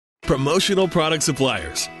Promotional product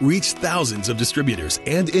suppliers reach thousands of distributors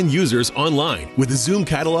and end users online with the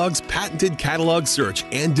ZOOMcatalog's patented catalog search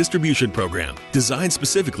and distribution program designed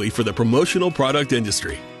specifically for the promotional product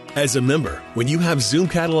industry. As a member, when you have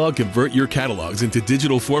ZOOMcatalog convert your catalogs into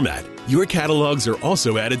digital format, your catalogs are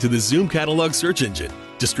also added to the ZOOMcatalog search engine,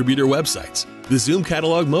 distributor websites, the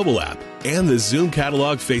ZOOMcatalog mobile app, and the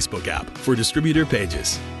ZOOMcatalog Facebook app for distributor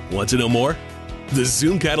pages. Want to know more? The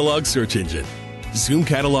ZOOMcatalog search engine.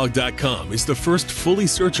 ZOOMcatalog.com is the first fully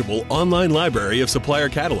searchable online library of supplier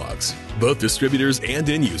catalogs. Both distributors and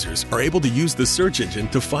end users are able to use the search engine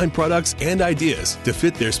to find products and ideas to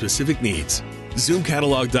fit their specific needs.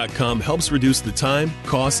 ZOOMcatalog.com helps reduce the time,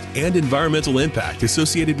 cost, and environmental impact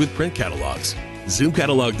associated with print catalogs.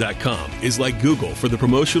 ZOOMcatalog.com is like Google for the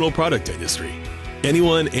promotional product industry.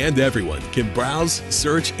 Anyone and everyone can browse,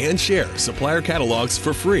 search, and share supplier catalogs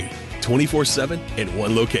for free, 24/7 in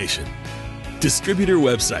one location. Distributor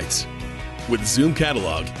websites. With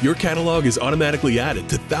ZOOMcatalog, your catalog is automatically added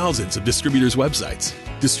to thousands of distributors' websites.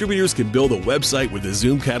 Distributors can build a website with the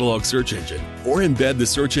ZOOMcatalog search engine or embed the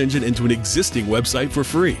search engine into an existing website for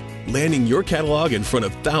free, landing your catalog in front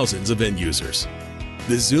of thousands of end users.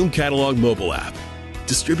 The ZOOMcatalog mobile app.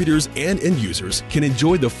 Distributors and end users can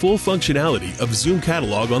enjoy the full functionality of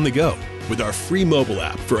ZOOMcatalog on the go with our free mobile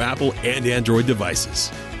app for Apple and Android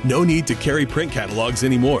devices. No need to carry print catalogs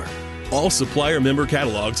anymore. All supplier member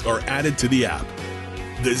catalogs are added to the app.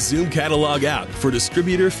 The ZOOMcatalog app for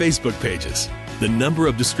distributor Facebook pages. The number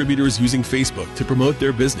of distributors using Facebook to promote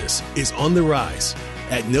their business is on the rise.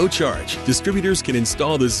 At no charge, distributors can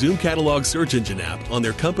install the ZOOMcatalog search engine app on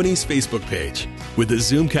their company's Facebook page. With the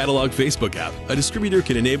ZOOMcatalog Facebook app, a distributor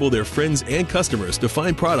can enable their friends and customers to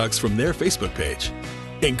find products from their Facebook page.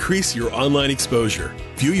 Increase your online exposure,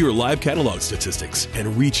 view your live catalog statistics,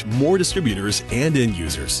 and reach more distributors and end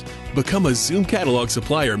users. Become a ZOOMcatalog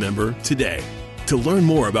supplier member today. To learn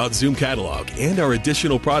more about ZOOMcatalog and our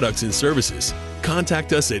additional products and services,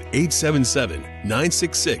 contact us at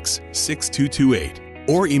 877-966-6228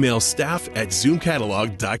 or email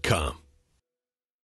staff@zoomcatalog.com.